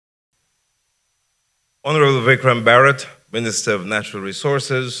Honorable Vikram Barrett, Minister of Natural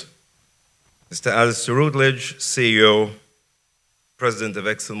Resources, Mr. Alistair Routledge, CEO, President of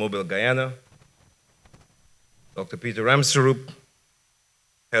ExxonMobil Guyana, Dr. Peter Ramsarup,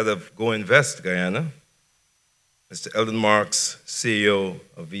 Head of Go Invest Guyana, Mr. Eldon Marks, CEO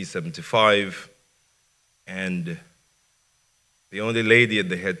of V75, and the only lady at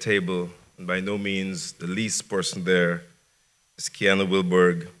the head table, and by no means the least person there, is Guyana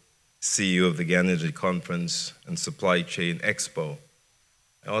Wilberg, CEO of the Guyana Energy Conference and Supply Chain Expo.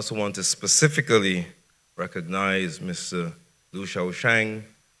 I also want to specifically recognize Mr. Liu Shaoshang,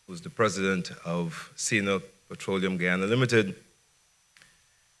 who's the president of CNOOC Petroleum Guyana Limited,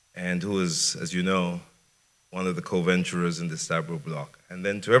 and who is, as you know, one of the co-venturers in the Stabro block. And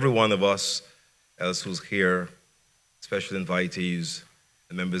then to every one of us else who's here, special invitees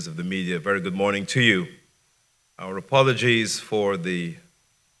and members of the media, very good morning to you. Our apologies for the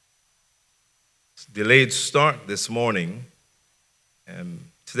delayed start this morning.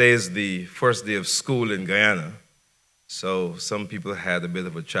 Today is the first day of school in Guyana, so some people had a bit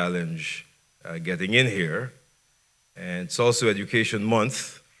of a challenge getting in here. And it's also Education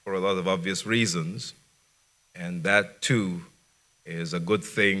Month for a lot of obvious reasons, and that too is a good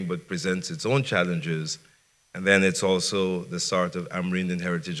thing but presents its own challenges. And then it's also the start of Amerindian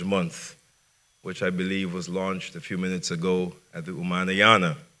Heritage Month, which I believe was launched a few minutes ago at the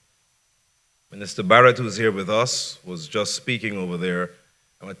Umanayana. Minister Barrett, who's here with us, was just speaking over there.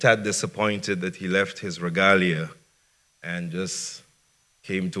 I'm a tad disappointed that he left his regalia and just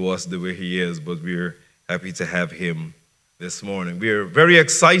came to us the way he is, but we're happy to have him this morning. We're very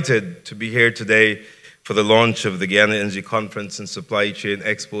excited to be here today for the launch of the Guyana Energy Conference and Supply Chain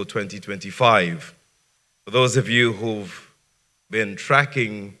Expo 2025. For those of you who've been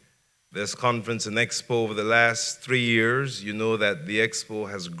tracking this conference and expo over the last 3 years, you know that the expo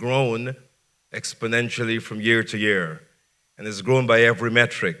has grown exponentially from year to year and has grown by every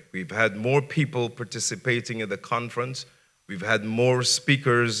metric. We've had more people participating at the conference. We've had more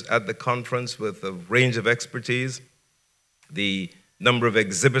speakers at the conference with a range of expertise. The number of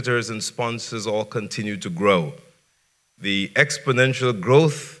exhibitors and sponsors all continue to grow. The exponential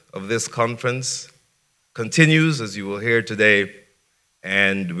growth of this conference continues, as you will hear today,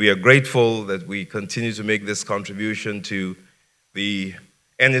 and we are grateful that we continue to make this contribution to the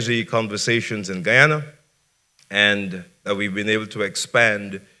energy conversations in Guyana, and that we've been able to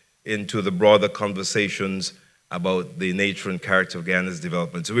expand into the broader conversations about the nature and character of Guyana's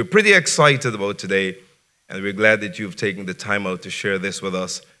development. So we're pretty excited about today, and we're glad that you've taken the time out to share this with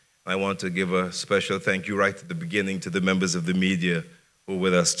us. I want to give a special thank you right at the beginning to the members of the media who are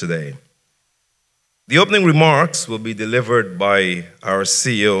with us today. The opening remarks will be delivered by our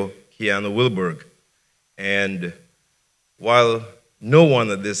CEO, Guyana Wilberg. And while no one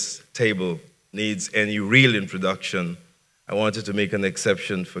at this table needs any real introduction, I wanted to make an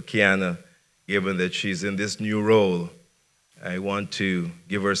exception for Guyana, given that she's in this new role. I want to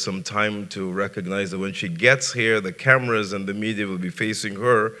give her some time to recognize that when she gets here, the cameras and the media will be facing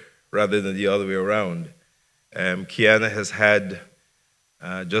her rather than the other way around. Guyana has had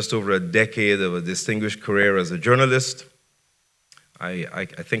just over a decade of a distinguished career as a journalist. I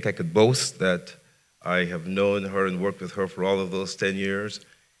think I could boast that I have known her and worked with her for all of those 10 years.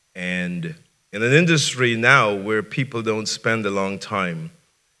 And in an industry now where people don't spend a long time,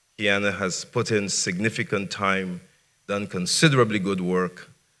 Guyana has put in significant time, done considerably good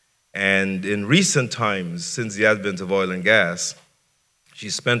work. And in recent times, since the advent of oil and gas, she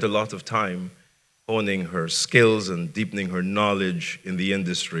spent a lot of time honing her skills and deepening her knowledge in the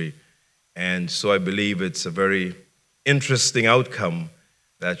industry. And so I believe it's a very interesting outcome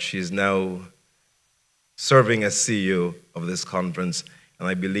that she's now serving as CEO of this conference. And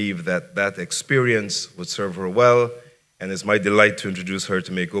I believe that that experience would serve her well. And it's my delight to introduce her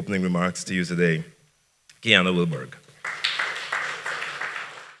to make opening remarks to you today. Guyana Wilberg.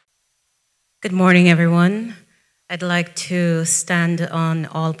 Good morning, everyone. I'd like to stand on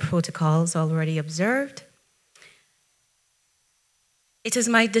all protocols already observed. It is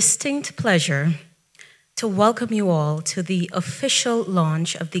my distinct pleasure to welcome you all to the official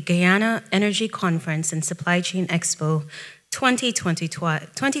launch of the Guyana Energy Conference and Supply Chain Expo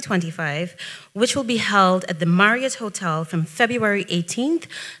 2025, which will be held at the Marriott Hotel from February 18th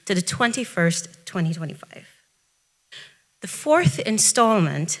to the 21st, 2025. The fourth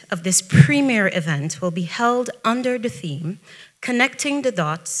installment of this premier event will be held under the theme, Connecting the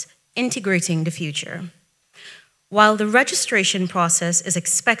Dots, Integrating the Future. While the registration process is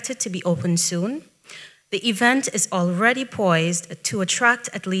expected to be open soon, the event is already poised to attract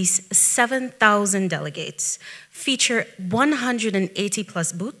at least 7,000 delegates, feature 180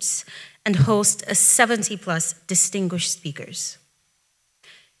 plus booths, and host a 70+ distinguished speakers.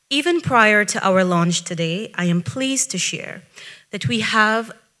 Even prior to our launch today, I am pleased to share that we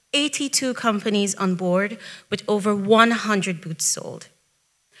have 82 companies on board with over 100 booths sold.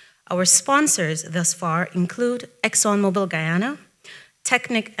 Our sponsors thus far include ExxonMobil Guyana,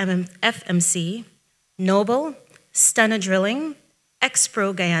 Technic FMC, Noble, Stena Drilling,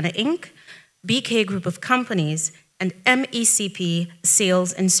 Expo Guyana Inc., BK Group of Companies, and MECP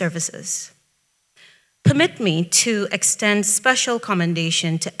Sales and Services. Permit me to extend special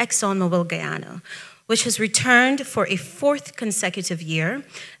commendation to ExxonMobil Guyana, which has returned for a 4th consecutive year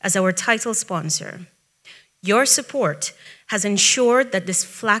as our title sponsor. Your support has ensured that this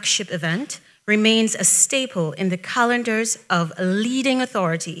flagship event remains a staple in the calendars of leading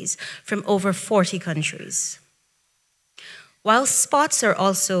authorities from over 40 countries. While spots are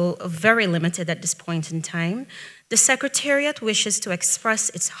also very limited at this point in time, the Secretariat wishes to express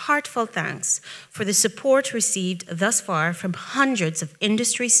its heartfelt thanks for the support received thus far from hundreds of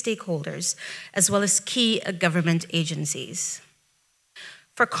industry stakeholders, as well as key government agencies.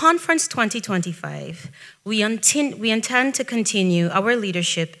 For Conference 2025, we intend to continue our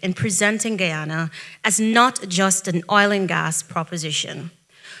leadership in presenting Guyana as not just an oil and gas proposition,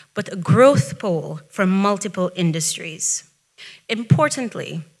 but a growth pole for multiple industries.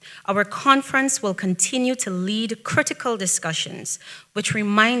 Importantly, our conference will continue to lead critical discussions which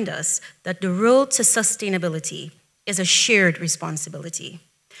remind us that the road to sustainability is a shared responsibility.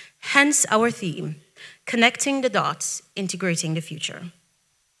 Hence our theme, Connecting the Dots, Integrating the Future.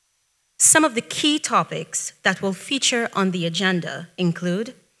 Some of the key topics that will feature on the agenda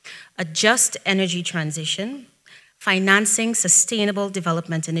include a just energy transition, financing sustainable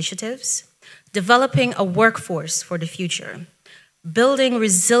development initiatives, developing a workforce for the future, building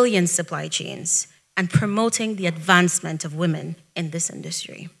resilient supply chains, and promoting the advancement of women in this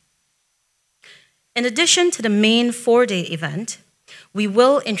industry. In addition to the main 4-day event, we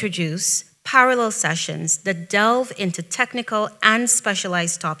will introduce parallel sessions that delve into technical and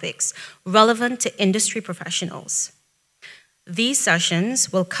specialized topics relevant to industry professionals. These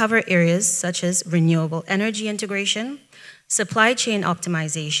sessions will cover areas such as renewable energy integration, supply chain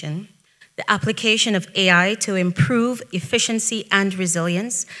optimization, the application of AI to improve efficiency and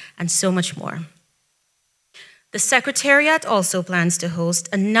resilience, and so much more. The Secretariat also plans to host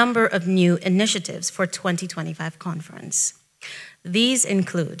a number of new initiatives for 2025 conference. These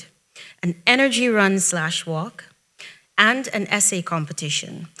include an energy run/walk and an essay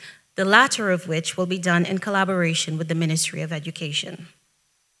competition, the latter of which will be done in collaboration with the Ministry of Education.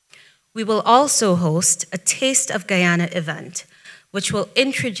 We will also host a Taste of Guyana event, which will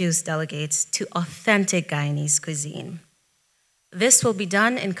introduce delegates to authentic Guyanese cuisine. This will be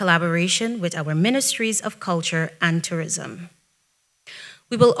done in collaboration with our Ministries of Culture and Tourism.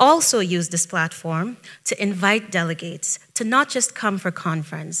 We will also use this platform to invite delegates to not just come for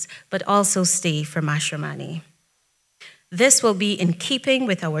conference, but also stay for Mashramani. This will be in keeping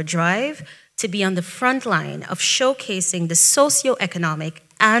with our drive to be on the front line of showcasing the socioeconomic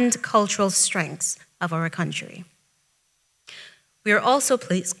and cultural strengths of our country. We are also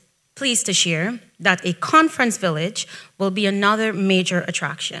pleased to share that a conference village will be another major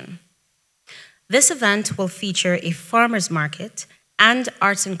attraction. This event will feature a farmers market and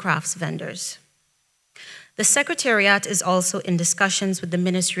arts and crafts vendors. The Secretariat is also in discussions with the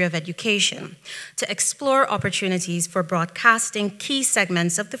Ministry of Education to explore opportunities for broadcasting key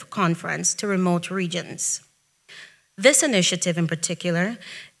segments of the conference to remote regions. This initiative in particular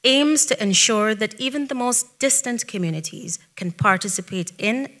aims to ensure that even the most distant communities can participate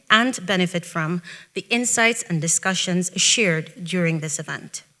in and benefit from the insights and discussions shared during this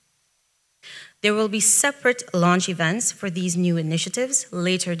event. There will be separate launch events for these new initiatives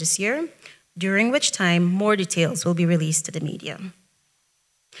later this year, during which time more details will be released to the media.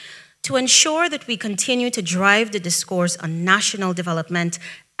 To ensure that we continue to drive the discourse on national development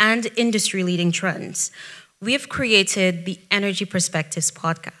and industry-leading trends, we have created the Energy Perspectives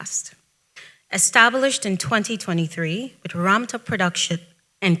podcast. Established in 2023 with ramped-up production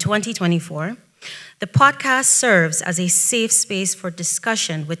in 2024, the podcast serves as a safe space for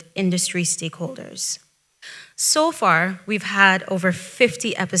discussion with industry stakeholders. So far, we've had over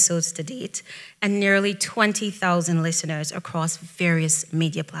 50 episodes to date and nearly 20,000 listeners across various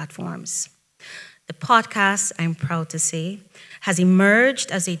media platforms. The podcast, I'm proud to say, has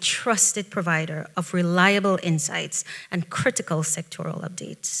emerged as a trusted provider of reliable insights and critical sectoral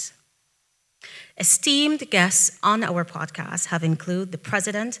updates. Esteemed guests on our podcast have included the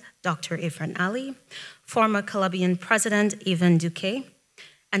President, Dr. Ifran Ali, former Colombian President Ivan Duque,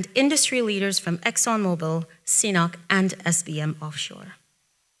 and industry leaders from ExxonMobil, CNOOC, and SBM Offshore.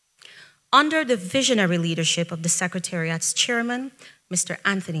 Under the visionary leadership of the Secretariat's chairman, Mr.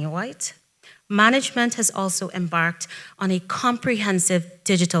 Anthony White, management has also embarked on a comprehensive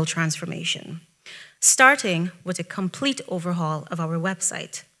digital transformation, starting with a complete overhaul of our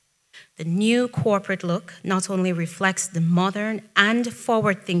website. The new corporate look not only reflects the modern and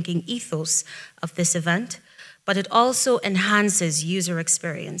forward-thinking ethos of this event, but it also enhances user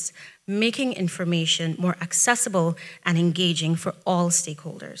experience, making information more accessible and engaging for all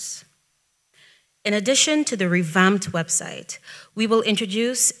stakeholders. In addition to the revamped website, we will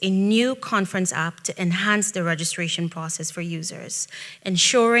introduce a new conference app to enhance the registration process for users,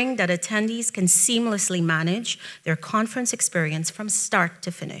 ensuring that attendees can seamlessly manage their conference experience from start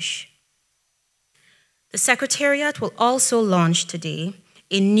to finish. The Secretariat will also launch today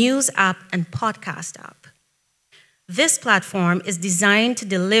a news app and podcast app. This platform is designed to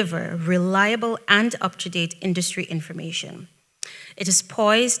deliver reliable and up-to-date industry information. It is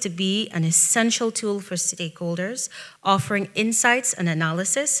poised to be an essential tool for stakeholders, offering insights and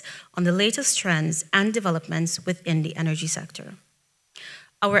analysis on the latest trends and developments within the energy sector.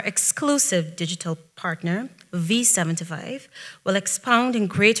 Our exclusive digital partner, V75, will expound in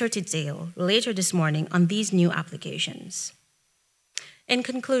greater detail later this morning on these new applications. In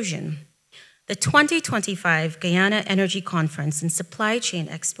conclusion, the 2025 Guyana Energy Conference and Supply Chain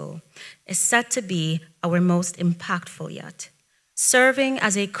Expo is set to be our most impactful yet, serving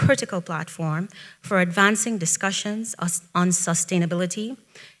as a critical platform for advancing discussions on sustainability,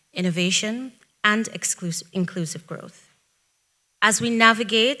 innovation, and inclusive growth. As we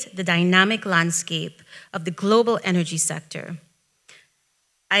navigate the dynamic landscape of the global energy sector,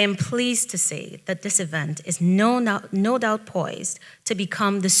 I am pleased to say that this event is no doubt poised to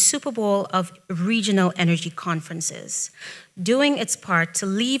become the Super Bowl of regional energy conferences, doing its part to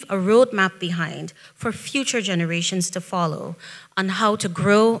leave a roadmap behind for future generations to follow on how to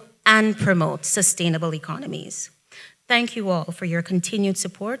grow and promote sustainable economies. Thank you all for your continued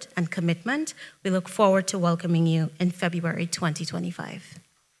support and commitment. We look forward to welcoming you in February 2025.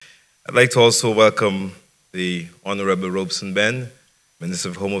 I'd like to also welcome the Honorable Robeson Ben, Minister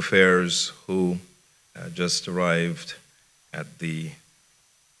of Home Affairs, who just arrived at the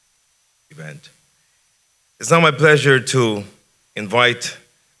event. It's now my pleasure to invite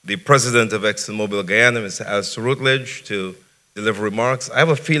the President of ExxonMobil Guyana, Mr. Alistair Routledge, to deliver remarks. I have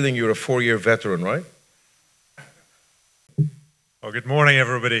a feeling you're a 4-year veteran, right? Well, good morning,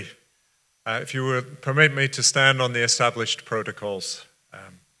 everybody. If you would permit me to stand on the established protocols.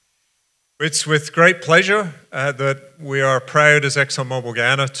 It's with great pleasure that we are proud as ExxonMobil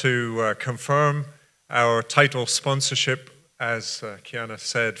Guyana to confirm our title sponsorship, as Kiana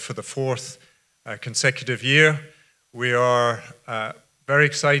said, for the 4th consecutive year. We are very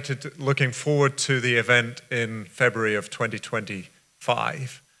excited, looking forward to the event in February of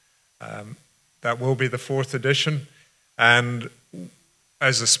 2025. That will be the 4th edition. And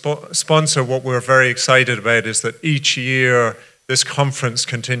as a sponsor, what we're very excited about is that each year this conference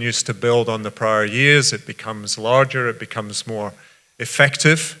continues to build on the prior years. It becomes larger, it becomes more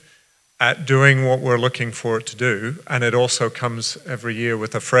effective at doing what we're looking for it to do. And it also comes every year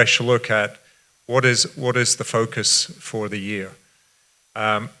with a fresh look at what is the focus for the year.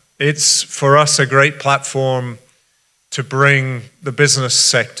 It's, for us, a great platform to bring the business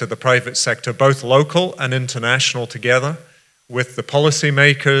sector, the private sector, both local and international together with the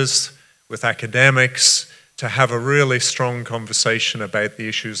policymakers, with academics, to have a really strong conversation about the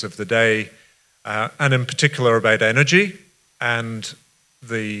issues of the day, and in particular about energy and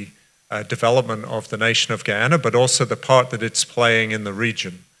the development of the nation of Guyana, but also the part that it's playing in the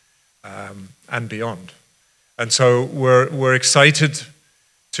region and beyond. And so we're excited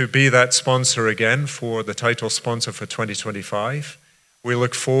to be that sponsor again for the title sponsor for 2025. We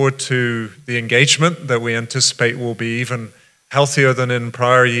look forward to the engagement that we anticipate will be even healthier than in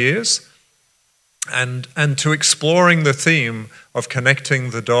prior years, and to exploring the theme of connecting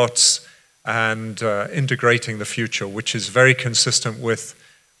the dots and integrating the future, which is very consistent with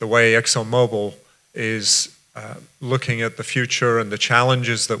the way ExxonMobil is looking at the future and the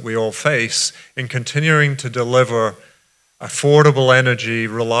challenges that we all face in continuing to deliver affordable energy,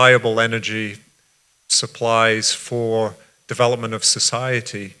 reliable energy supplies for development of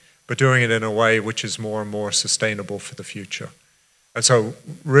society, but doing it in a way which is more and more sustainable for the future. And so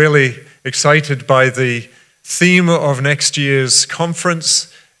really excited by the theme of next year's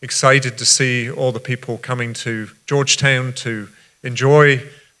conference, excited to see all the people coming to Georgetown to enjoy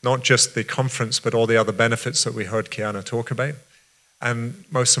not just the conference, but all the other benefits that we heard Kiana talk about. And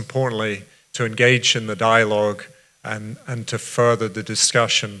most importantly, to engage in the dialogue and to further the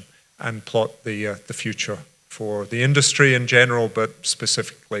discussion and plot the future for the industry in general, but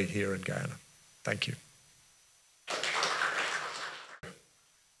specifically here in Guyana. Thank you.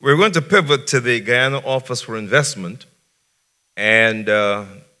 We're going to pivot to the Guyana Office for Investment, and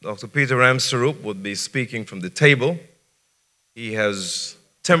Dr. Peter Ramsarup would be speaking from the table. He has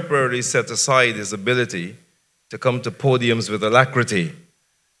temporarily set aside his ability to come to podiums with alacrity.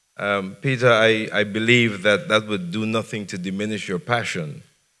 Peter, I believe that that would do nothing to diminish your passion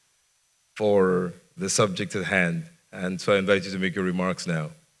for the subject at hand, and so I invite you to make your remarks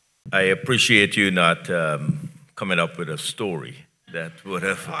now. I appreciate you not coming up with a story that would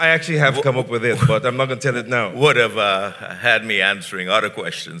have... I actually have come up with it, but I'm not going to tell it now. Would have had me answering other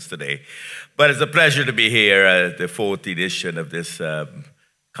questions today. But it's a pleasure to be here at the 4th edition of this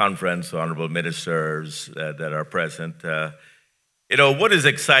conference, honorable ministers that are present. You know, what is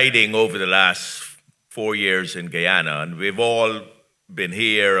exciting over the last 4 years in Guyana, and we've all been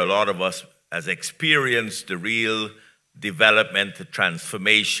here, a lot of us has experienced the real development, the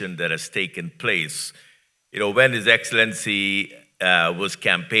transformation that has taken place. You know, when His Excellency was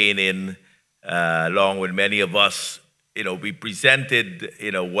campaigning, along with many of us, you know, we presented,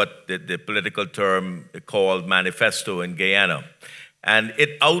 you know, what the political term called Manifesto in Guyana. And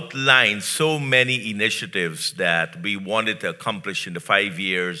it outlined so many initiatives that we wanted to accomplish in the 5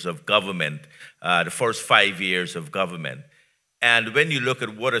 years of government, the first 5 years of government. And when you look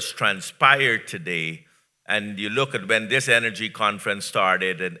at what has transpired today, and you look at when this energy conference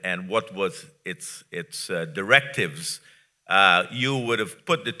started and what was its directives, you would have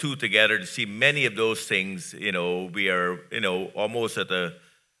put the two together to see many of those things. You know, we are, you know, almost at a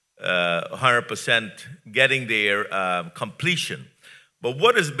 100% getting there completion. But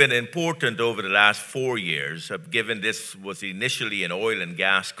what has been important over the last 4 years, given this was initially an oil and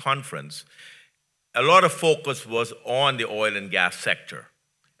gas conference, a lot of focus was on the oil and gas sector.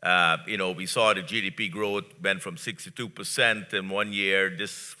 You know, we saw the GDP growth went from 62% in 1 year,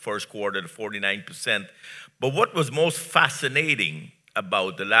 this first quarter, to 49%. But what was most fascinating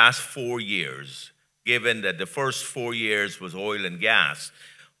about the last 4 years, given that the first 4 years was oil and gas,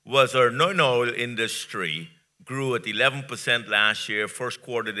 was our non-oil industry grew at 11% last year, first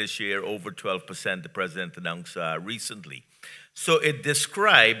quarter this year, over 12%, the president announced recently. So it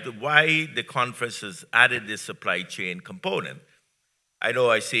described why the conference has added this supply chain component. I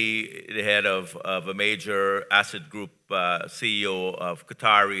know I see the head of a major asset group, CEO of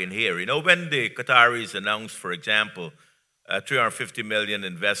Qatari in here. You know, when the Qataris announced, for example, $350 million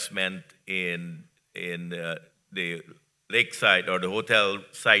investment in the lakeside or the hotel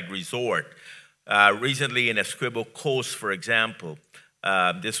side resort, recently in Esquibo Coast, for example,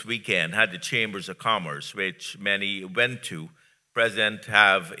 this weekend had the Chambers of Commerce, which many went to, President,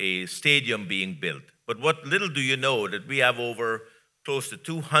 have a stadium being built. But what little do you know that we have over close to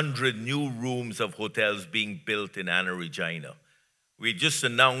 200 new rooms of hotels being built in Anna Regina. We just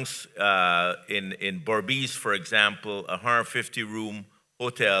announced in Berbice, for example, a 150-room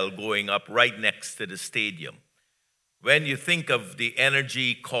hotel going up right next to the stadium. When you think of the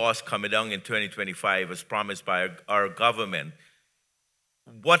energy costs coming down in 2025 as promised by our government,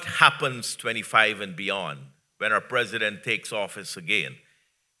 what happens 25 and beyond when our president takes office again?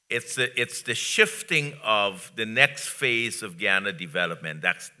 It's the shifting of the next phase of Guyana development.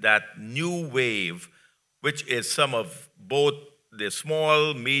 That's that new wave, which is some of both the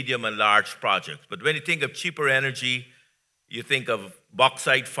small, medium, and large projects. But when you think of cheaper energy, you think of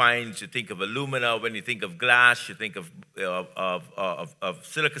bauxite finds, you think of alumina. When you think of glass, you think of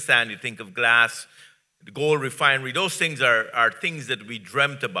silica sand, you think of glass, the gold refinery. Those things are things that we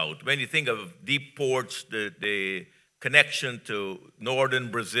dreamt about. When you think of deep ports, the connection to northern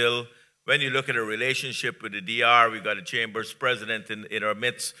Brazil. When you look at a relationship with the DR, we've got a Chambers president in our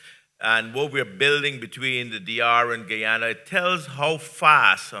midst, and what we're building between the DR and Guyana, it tells how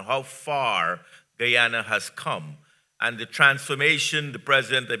fast and how far Guyana has come. And the transformation the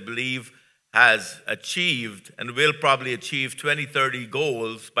president, I believe, has achieved and will probably achieve 2030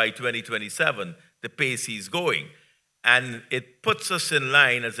 goals by 2027, the pace he's going. And it puts us in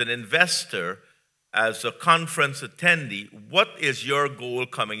line as an investor, as a conference attendee. What is your goal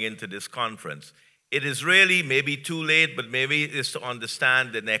coming into this conference? It is really maybe too late, but maybe it's to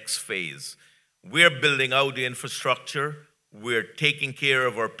understand the next phase. We're building out the infrastructure. We're taking care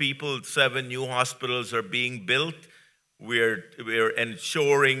of our people. 7 new hospitals are being built. We're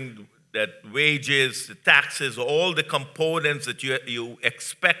ensuring that wages, the taxes, all the components that you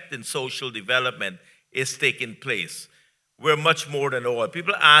expect in social development is taking place. We're much more than oil.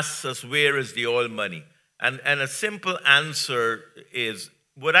 People ask us, where is the oil money? And a simple answer is,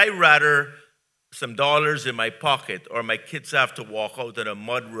 would I rather some dollars in my pocket or my kids have to walk out on a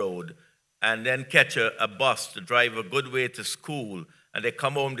mud road and then catch a bus to drive a good way to school, and they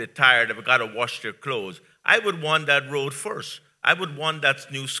come home, they're tired, they've got to wash their clothes. I would want that road first. I would want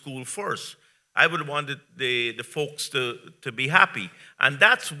that new school first. I would want the folks to be happy. And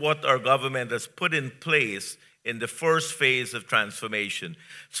that's what our government has put in place in the first phase of transformation.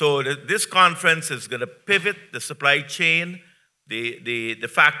 So this conference is going to pivot the supply chain, the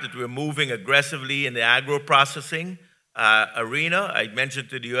fact that we're moving aggressively in the agro-processing arena. I mentioned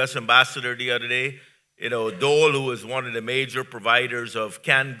to the U.S. ambassador the other day, Dole, who is one of the major providers of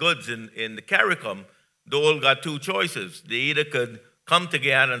canned goods in the CARICOM, Dole got two choices. They either could come to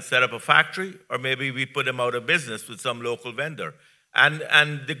Guyana and set up a factory, or maybe we put them out of business with some local vendor. And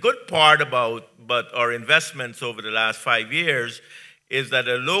the good part about our investments over the last 5 years is that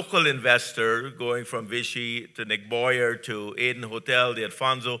a local investor, going from Vichy to Nick Boyer to Aiden Hotel, the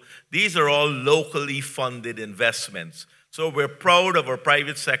Alfonso, these are all locally funded investments. So we're proud of our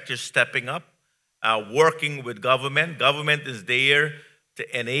private sector stepping up, working with government. Government is there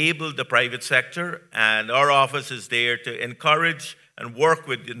to enable the private sector, and our office is there to encourage and work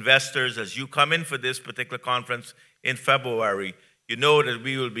with investors. As you come in for this particular conference in February, you know that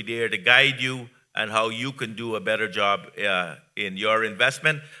we will be there to guide you and how you can do a better job in your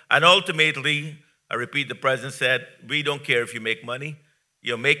investment. And ultimately, I repeat, the president said, we don't care if you make money.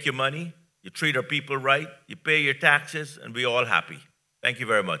 You make your money, you treat our people right, you pay your taxes, and we're all happy. Thank you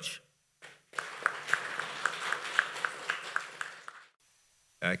very much.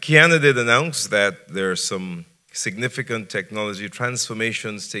 Guyana did announce that there are some significant technology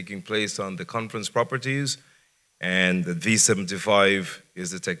transformations taking place on the conference properties, and that V75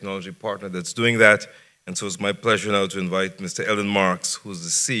 is the technology partner that's doing that. And so it's my pleasure now to invite Mr. Ellen Marks, who's the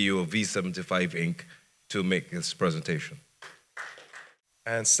CEO of V75 Inc., to make his presentation.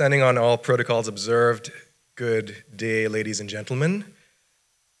 And standing on all protocols observed, good day, ladies and gentlemen.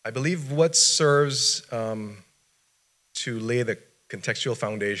 I believe what serves to lay the contextual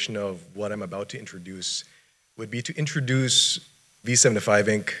foundation of what I'm about to introduce would be to introduce V75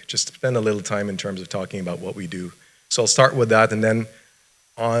 Inc., just spend a little time in terms of talking about what we do. So I'll start with that, and then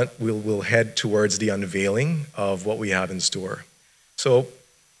we'll head towards the unveiling of what we have in store. So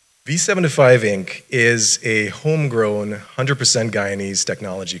V75 Inc. is a homegrown, 100% Guyanese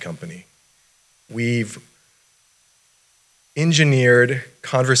technology company. We've engineered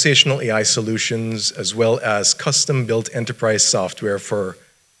conversational AI solutions as well as custom-built enterprise software for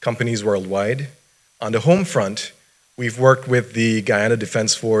companies worldwide. On the home front, we've worked with the Guyana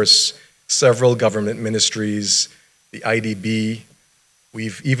Defense Force, several government ministries, the IDB.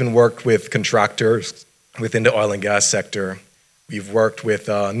 We've even worked with contractors within the oil and gas sector. We've worked with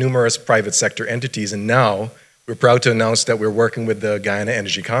numerous private sector entities, and now we're proud to announce that we're working with the Guyana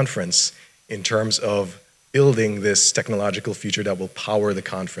Energy Conference in terms of building this technological future that will power the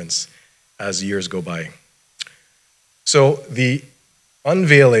conference as years go by. So the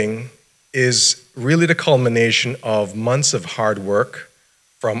unveiling is really the culmination of months of hard work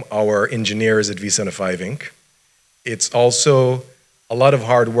from our engineers at V75 Inc. It's also a lot of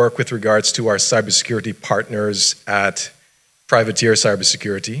hard work with regards to our cybersecurity partners at Privateer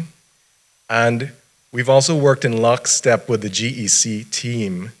Cybersecurity. And we've also worked in lockstep with the GEC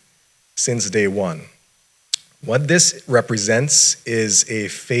team since day one. What this represents is a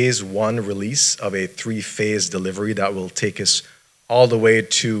phase one release of a three-phase delivery that will take us all the way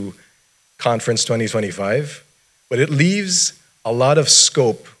to Conference 2025, but it leaves a lot of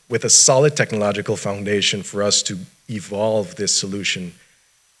scope with a solid technological foundation for us to evolve this solution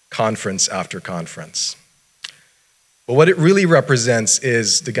conference after conference. But what it really represents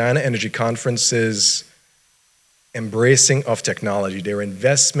is the Guyana Energy Conference's embracing of technology, their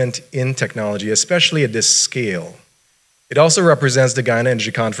investment in technology, especially at this scale. It also represents the Guyana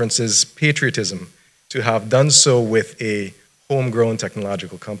Energy Conference's patriotism to have done so with a homegrown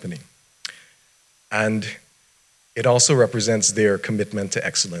technological company. And it also represents their commitment to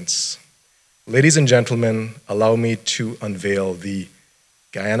excellence. Ladies and gentlemen, allow me to unveil the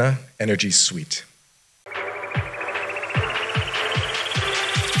Guyana Energy Suite.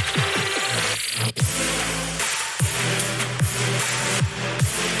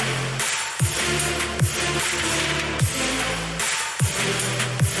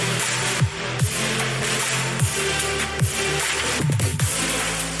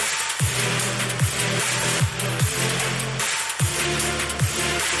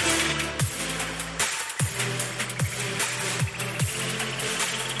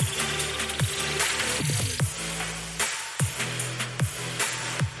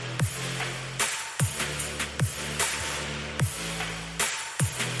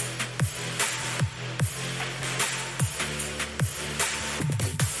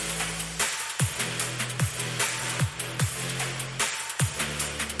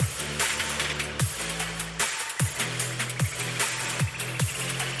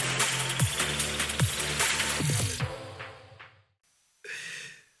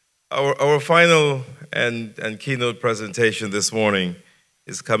 Our final and keynote presentation this morning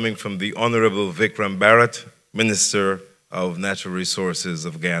is coming from the Honorable Vikram Barrett, Minister of Natural Resources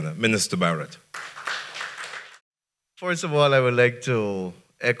of Guyana. Minister Barrett. First of all, I would like to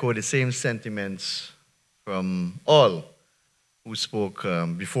echo the same sentiments from all who spoke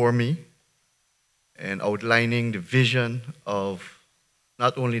before me and outlining the vision of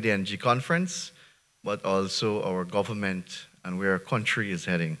not only the Energy Conference, but also our government and where our country is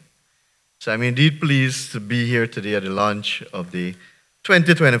heading. So I'm indeed pleased to be here today at the launch of the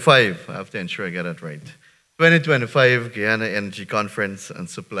 2025, I have to ensure I get that right, 2025 Guyana Energy Conference and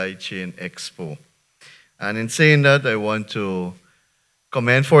Supply Chain Expo. And in saying that, I want to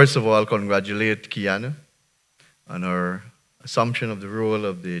commend, first of all, congratulate Guyana on her assumption of the role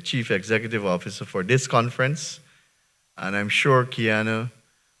of the Chief Executive Officer for this conference. And I'm sure Guyana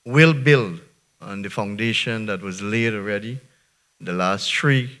will build on the foundation that was laid already the last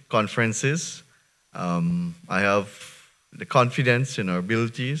 3 conferences. I have the confidence in our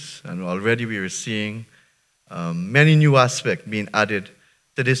abilities, and already we are seeing many new aspects being added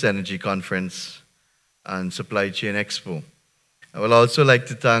to this energy conference and Supply Chain Expo. I would also like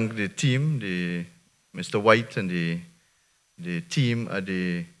to thank the team, Mr. White and the team at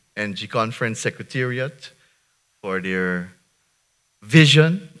the Energy Conference Secretariat for their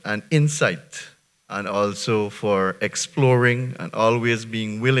vision and insight, and also for exploring and always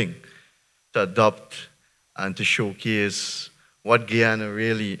being willing to adopt and to showcase what Guyana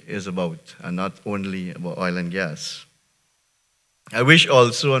really is about, and not only about oil and gas. I wish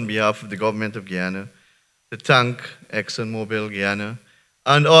also, on behalf of the government of Guyana, to thank ExxonMobil Guyana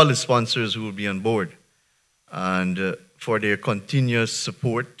and all the sponsors who will be on board, and for their continuous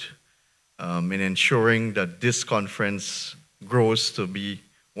support in ensuring that this conference grows to be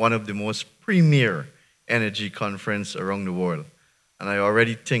one of the most premier energy conference around the world. And I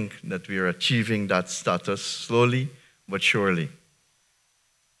already think that we are achieving that status slowly but surely.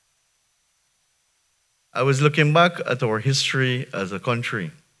 I was looking back at our history as a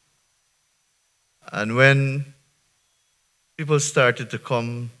country. And when people started to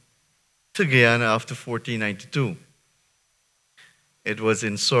come to Guyana after 1492, it was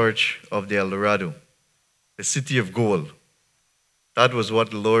in search of the El Dorado, the city of gold. That was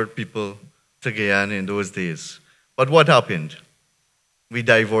what lured people to Guyana in those days. But what happened? We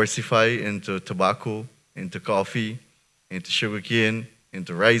diversify into tobacco, into coffee, into sugarcane,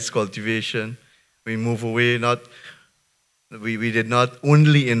 into rice cultivation. We move away, we did not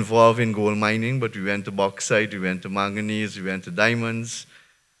only involve in gold mining, but we went to bauxite, we went to manganese, we went to diamonds.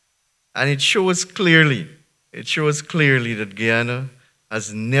 And it shows clearly that Guyana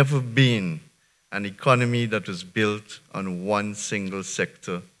has never been an economy that was built on one single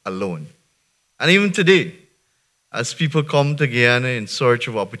sector alone. And even today, as people come to Guyana in search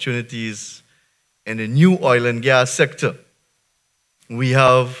of opportunities in the new oil and gas sector, we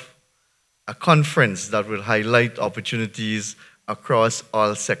have a conference that will highlight opportunities across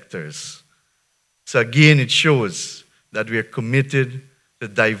all sectors. So again, it shows that we are committed to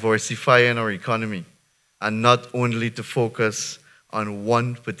diversifying our economy and not only to focus on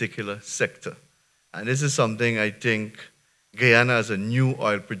one particular sector. And this is something I think Guyana, as a new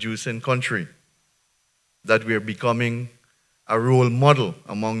oil producing country, that we are becoming a role model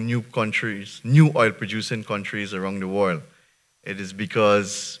among new countries, new oil producing countries around the world. It is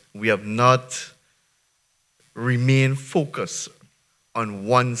because we have not remained focused on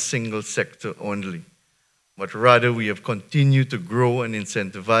one single sector only, but rather we have continued to grow and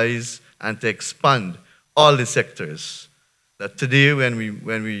incentivize and to expand all the sectors. That today, when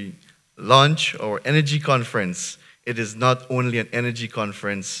we launch our energy conference, it is not only an energy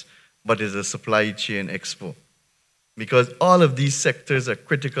conference, but is a supply chain expo. Because all of these sectors are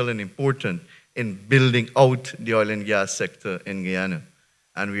critical and important in building out the oil and gas sector in Guyana.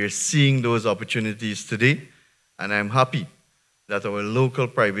 And we are seeing those opportunities today, and I'm happy that our local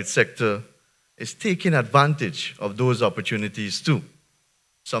private sector is taking advantage of those opportunities too.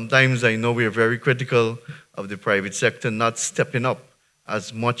 Sometimes I know we are very critical of the private sector not stepping up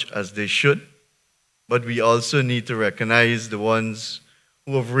as much as they should, but we also need to recognize the ones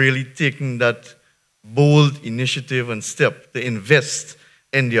who have really taken that bold initiative and step to invest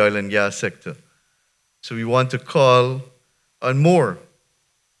in the oil and gas sector. So we want to call on more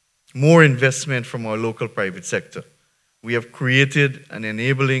investment from our local private sector. We have created an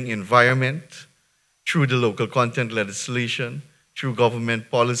enabling environment through the local content legislation, through government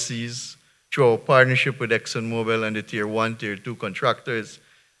policies, through our partnership with ExxonMobil and the Tier 1, Tier 2 contractors,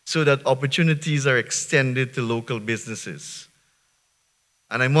 so that opportunities are extended to local businesses.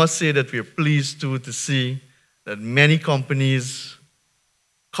 And I must say that we are pleased too to see that many companies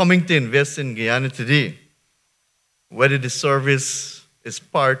coming to invest in Guyana today, whether the service is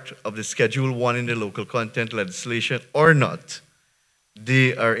part of the Schedule 1 in the local content legislation or not,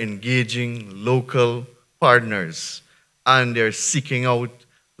 they are engaging local partners and they're seeking out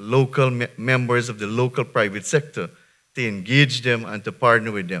local members of the local private sector to engage them and to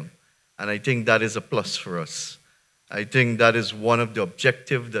partner with them. And I think that is a plus for us. I think that is one of the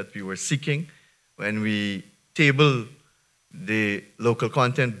objectives that we were seeking when we tabled the local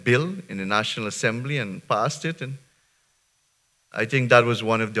content bill in the National Assembly and passed it. And I think that was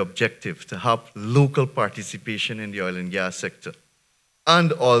one of the objectives, to have local participation in the oil and gas sector.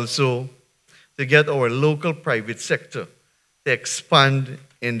 And also to get our local private sector to expand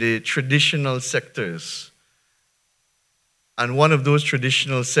in the traditional sectors. And one of those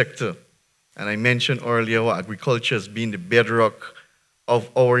traditional sectors, and I mentioned earlier how agriculture has been the bedrock of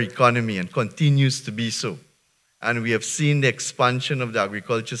our economy and continues to be so. And we have seen the expansion of the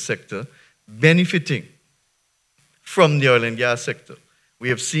agriculture sector benefiting from the oil and gas sector. We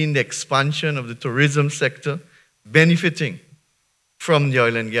have seen the expansion of the tourism sector benefiting from the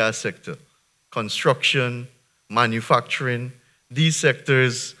oil and gas sector. Construction, manufacturing, these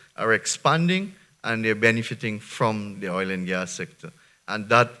sectors are expanding and they're benefiting from the oil and gas sector. And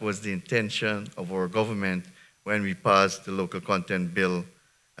that was the intention of our government when we passed the local content bill.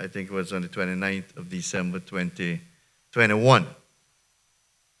 I think it was on the 29th of December 2021.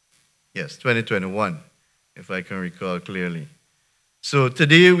 Yes, 2021, if I can recall clearly. So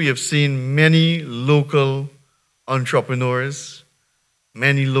today we have seen many local entrepreneurs,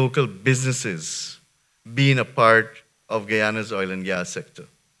 many local businesses being a part of Guyana's oil and gas sector.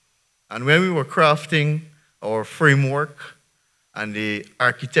 And when we were crafting our framework and the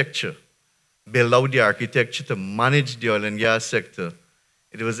architecture, build out the architecture to manage the oil and gas sector,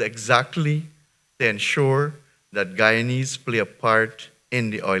 it was exactly to ensure that Guyanese play a part in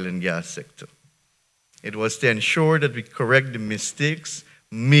the oil and gas sector. It was to ensure that we correct the mistakes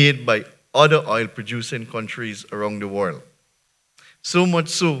made by other oil-producing countries around the world. So much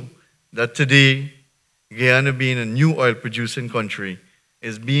so that today, Guyana, being a new oil-producing country,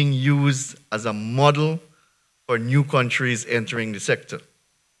 is being used as a model for new countries entering the sector.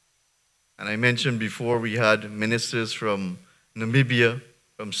 And I mentioned before we had ministers from Namibia,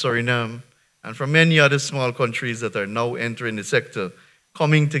 from Suriname, and from many other small countries that are now entering the sector,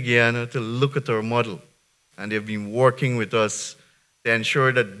 coming to Guyana to look at our model. And they've been working with us to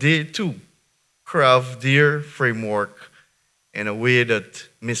ensure that they too craft their framework in a way that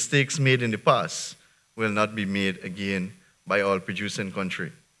mistakes made in the past will not be made again by oil-producing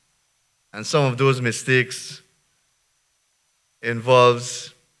country. And some of those mistakes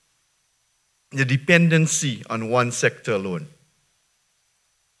involves the dependency on one sector alone.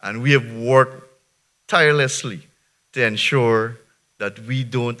 And we have worked tirelessly to ensure that we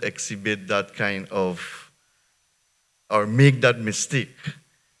don't exhibit that kind of, or make that mistake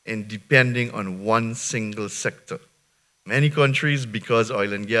in depending on one single sector. Many countries, because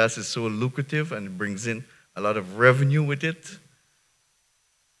oil and gas is so lucrative and brings in a lot of revenue with it,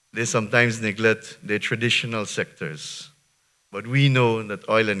 they sometimes neglect their traditional sectors. But we know that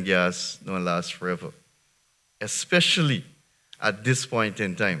oil and gas don't last forever, especially at this point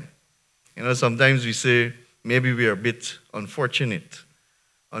in time. You know, sometimes we say maybe we are a bit unfortunate.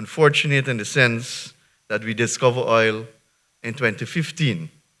 Unfortunate in the sense that we discover oil in 2015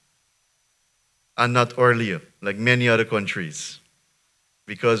 and not earlier, like many other countries.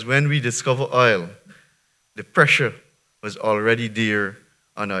 Because when we discover oil, the pressure was already there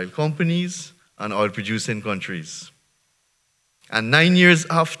on oil companies and oil-producing countries. And 9 years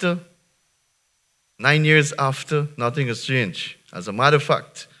after, nothing has changed. As a matter of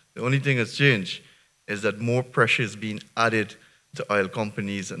fact, the only thing that's changed is that more pressure is being added to oil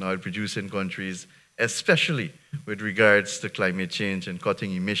companies and oil-producing countries, especially with regards to climate change and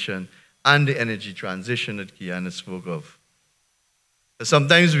cutting emission and the energy transition that Guyana spoke of.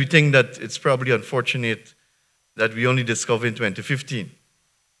 Sometimes we think that it's probably unfortunate that we only discovered in 2015.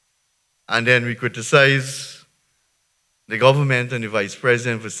 And then we criticize the government and the vice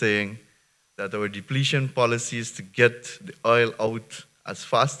president for saying that our depletion policy is to get the oil out as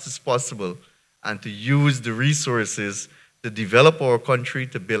fast as possible and to use the resources to develop our country,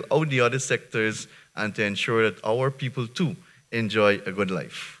 to build out the other sectors, and to ensure that our people too enjoy a good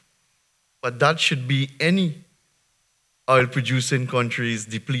life. But that should be any oil-producing country's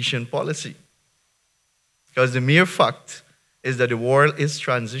depletion policy. Because the mere fact is that the world is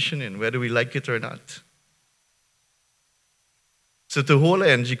transitioning, whether we like it or not. So to hold an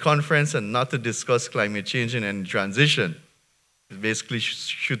energy conference and not to discuss climate change and transition is basically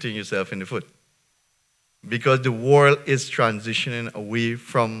shooting yourself in the foot. because the world is transitioning away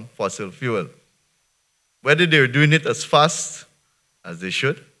from fossil fuel. Whether they're doing it as fast as they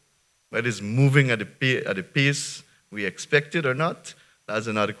should, whether it's moving at the pace we expected or not, that's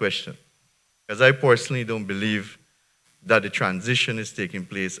another question. Because I personally don't believe that the transition is taking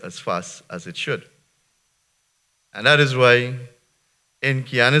place as fast as it should. And that is why in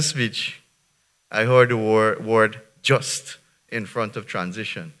Guyana's speech, I heard the word just in front of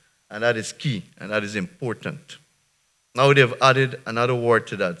transition. And that is key, and that is important. Now they've added another word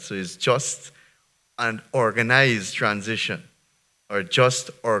to that, so it's just and organized transition, or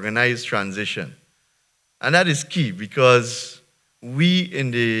just organized transition. And that is key because we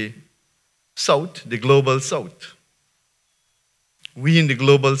in the South, the global South, we in the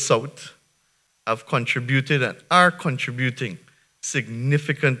global South have contributed and are contributing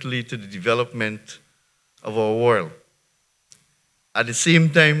significantly to the development of our world. At the same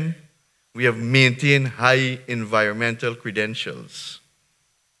time, we have maintained high environmental credentials.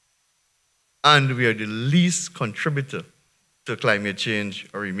 And we are the least contributor to climate change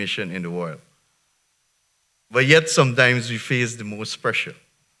or emission in the world. But yet sometimes we face the most pressure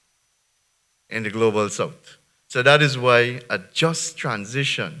in the global South. So that is why a just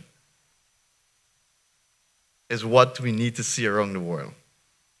transition is what we need to see around the world.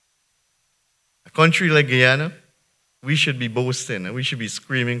 A country like Guyana, we should be boasting and we should be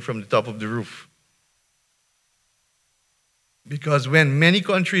screaming from the top of the roof. Because when many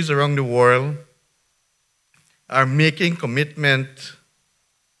countries around the world are making commitment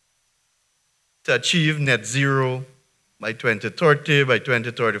to achieve net zero by 2030, by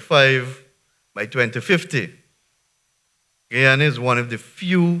 2035, by 2050, Guyana is one of the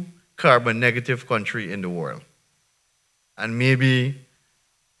few carbon negative countries in the world. And maybe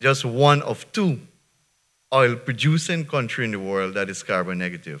just one of two oil-producing country in the world that is carbon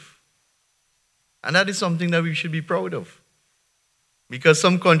negative. And that is something that we should be proud of. Because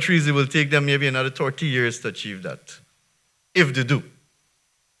some countries, it will take them maybe another 30 years to achieve that. If they do.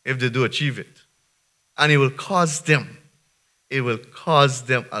 If they do achieve it. And it will cost them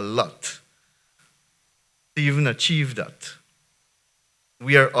a lot to even achieve that.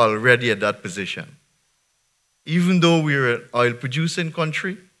 We are already at that position. Even though we're an oil-producing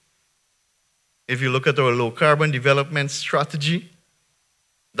country, if you look at our low-carbon development strategy,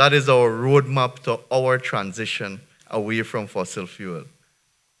 that is our roadmap to our transition away from fossil fuel.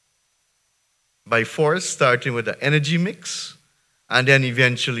 By force, starting with the energy mix, and then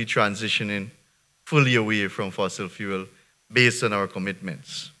eventually transitioning fully away from fossil fuel based on our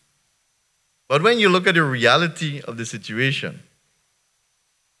commitments. But when you look at the reality of the situation,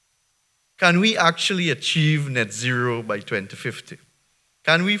 can we actually achieve net zero by 2050?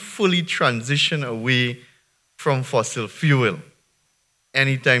 Can we fully transition away from fossil fuel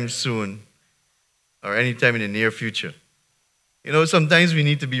anytime soon or anytime in the near future? You know, sometimes we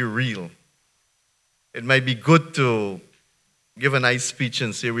need to be real. It might be good to give a nice speech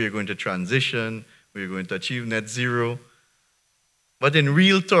and say we are going to transition, we are going to achieve net zero. But in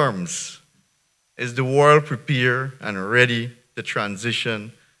real terms, is the world prepared and ready to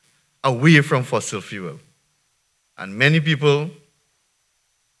transition away from fossil fuel? And many people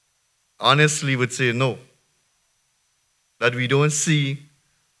honestly would say no, that we don't see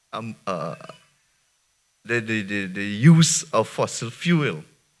the use of fossil fuel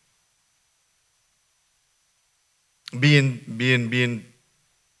being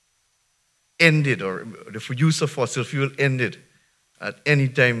ended, or the use of fossil fuel ended at any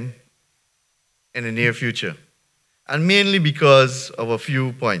time in the near future. And mainly because of a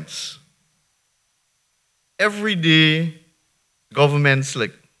few points. Every day, governments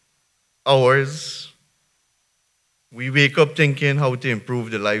like ours, we wake up thinking how to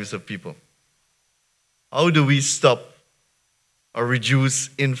improve the lives of people. How do we stop or reduce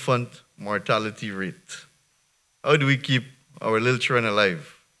infant mortality rate? How do we keep our little children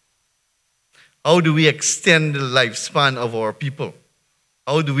alive? How do we extend the lifespan of our people?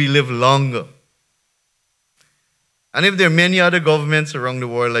 How do we live longer? And if there are many other governments around the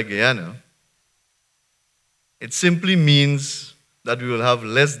world like Guyana, it simply means that we will have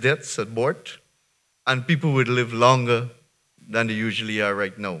less deaths at birth and people would live longer than they usually are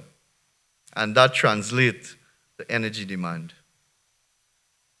right now. And that translates to energy demand.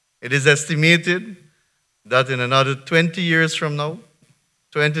 It is estimated that in another 20 years from now,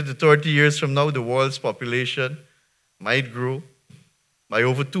 20 to 30 years from now, the world's population might grow by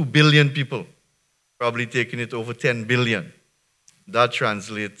over 2 billion people, probably taking it over 10 billion. That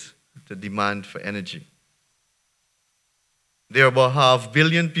translates to demand for energy. There are about 500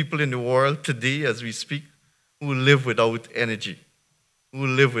 million people in the world today, as we speak, who live without energy, who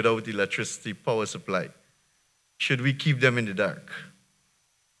live without electricity power supply. should we keep them in the dark?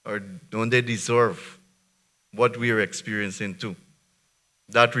 Or don't they deserve what we are experiencing too?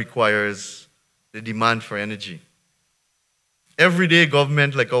 That requires the demand for energy. Everyday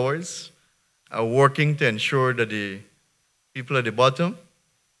government like ours are working to ensure that the people at the bottom,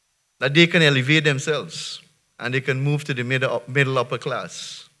 that they can elevate themselves and they can move to the middle upper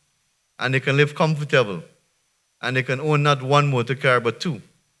class and they can live comfortable and they can own not one motor car but two.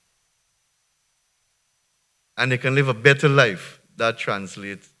 And they can live a better life. That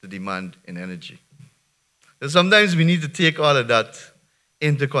translates to demand in energy. So sometimes we need to take all of that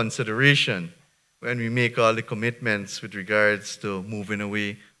into consideration when we make all the commitments with regards to moving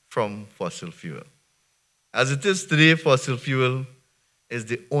away from fossil fuel. As it is today, fossil fuel is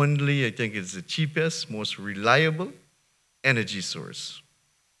the only, I think it's the cheapest, most reliable energy source.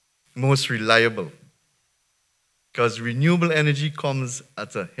 Most reliable. Because renewable energy comes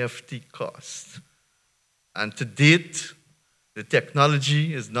at a hefty cost. And to date, the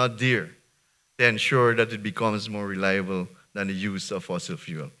technology is not there to ensure that it becomes more reliable than the use of fossil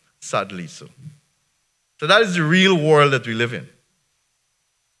fuel. Sadly so. So that is the real world that we live in.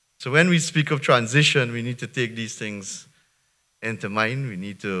 So when we speak of transition, we need to take these things into mind. We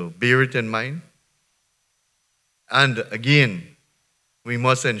need to bear it in mind. And again, we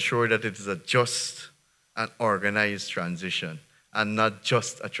must ensure that it is a just and organized transition and not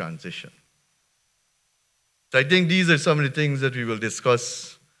just a transition. So I think these are some of the things that we will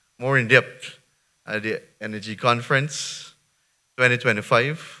discuss more in depth at the Energy Conference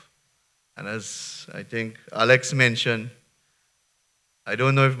 2025. And as I think Alex mentioned, I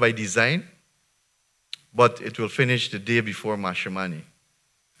don't know if by design, but it will finish the day before Mashramani.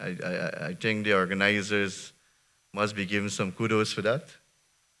 I think the organizers must be given some kudos for that.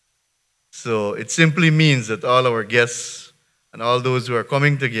 So it simply means that all our guests and all those who are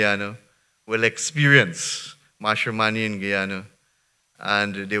coming to Guyana will experience Mashramani in Guyana,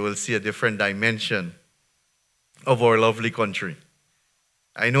 and they will see a different dimension of our lovely country.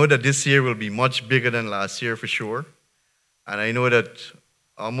 I know that this year will be much bigger than last year for sure, and I know that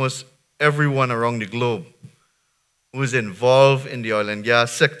almost everyone around the globe who is involved in the oil and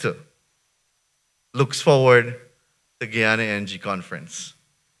gas sector looks forward to Guyana Energy Conference.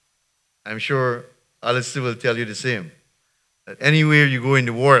 I'm sure Alistair will tell you the same, that anywhere you go in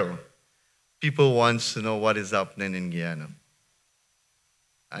the world, people want to know what is happening in Guyana.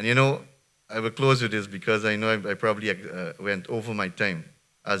 And you know, I will close with this because I know I probably went over my time,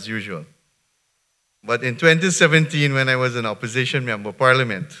 as usual. But in 2017, when I was an opposition member of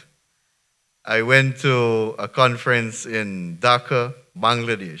parliament, I went to a conference in Dhaka,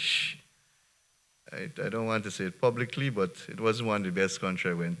 Bangladesh. I don't want to say it publicly, but it was one of the best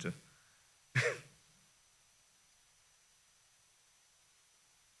countries I went to.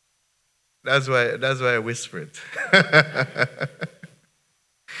 That's why I whisper it.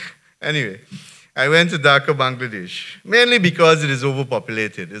 Anyway, I went to Dhaka, Bangladesh, mainly because it is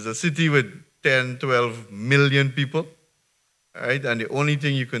overpopulated. It's a city with 10, 12 million people, all right? And the only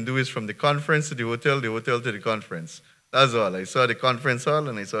thing you can do is from the conference to the hotel to the conference. That's all. I saw the conference hall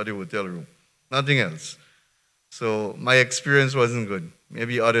and I saw the hotel room. Nothing else. So my experience wasn't good.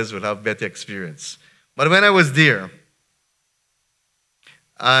 Maybe others will have better experience. But when I was there,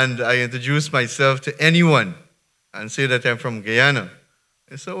 and I introduced myself to anyone and say that I'm from Guyana,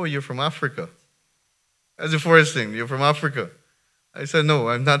 they said, "Oh, you're from Africa." That's the first thing. "You're from Africa." I said, "No,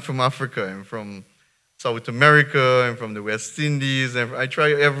 I'm not from Africa. I'm from South America. I'm from the West Indies. I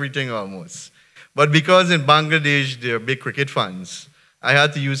try everything almost." But because in Bangladesh they're big cricket fans, I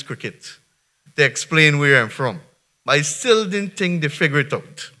had to use cricket to explain where I'm from. But I still didn't think they figured it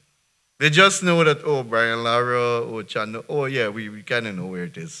out. They just know that, oh, Brian Lara, oh, Chano, oh yeah, we kind of know where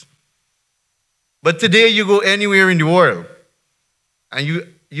it is. But today you go anywhere in the world and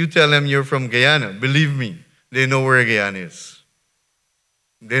you tell them you're from Guyana. Believe me, they know where Guyana is.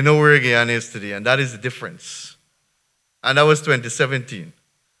 They know where Guyana is today, and that is the difference. And that was 2017.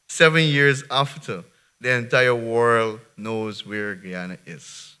 7 years after, the entire world knows where Guyana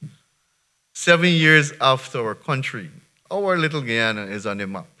is. 7 years after our country, our little Guyana is on the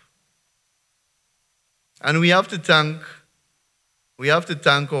map. And we have to thank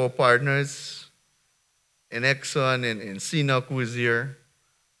our partners in Exxon, in CNOOC, who is here,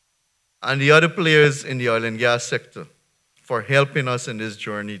 and the other players in the oil and gas sector for helping us in this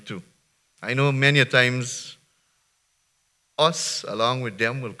journey too. I know many a times us, along with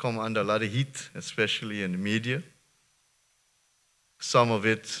them, will come under a lot of heat, especially in the media. Some of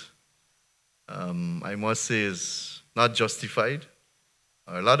it, I must say, is not justified,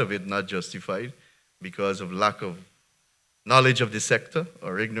 or a lot of it not justified, because of lack of knowledge of the sector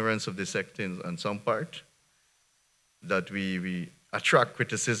or ignorance of the sector on some part. that we attract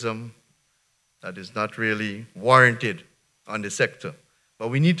criticism that is not really warranted on the sector. But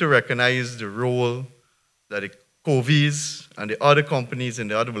we need to recognize the role that the COVIs and the other companies in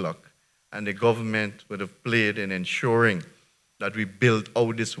the other block and the government would have played in ensuring that we build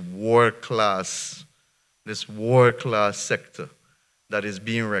out this world-class sector that is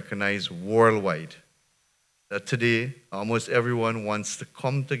being recognized worldwide. That today, almost everyone wants to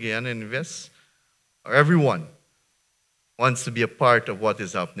come to Guyana and invest, or everyone wants to be a part of what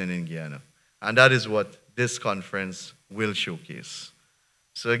is happening in Guyana. And that is what this conference will showcase.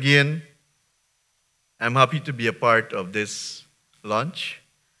 So again, I'm happy to be a part of this launch,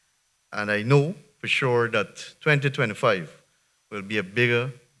 and I know for sure that 2025 will be a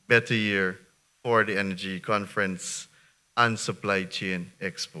bigger, better year for the Energy Conference and Supply Chain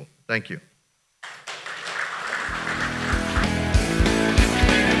Expo. Thank you.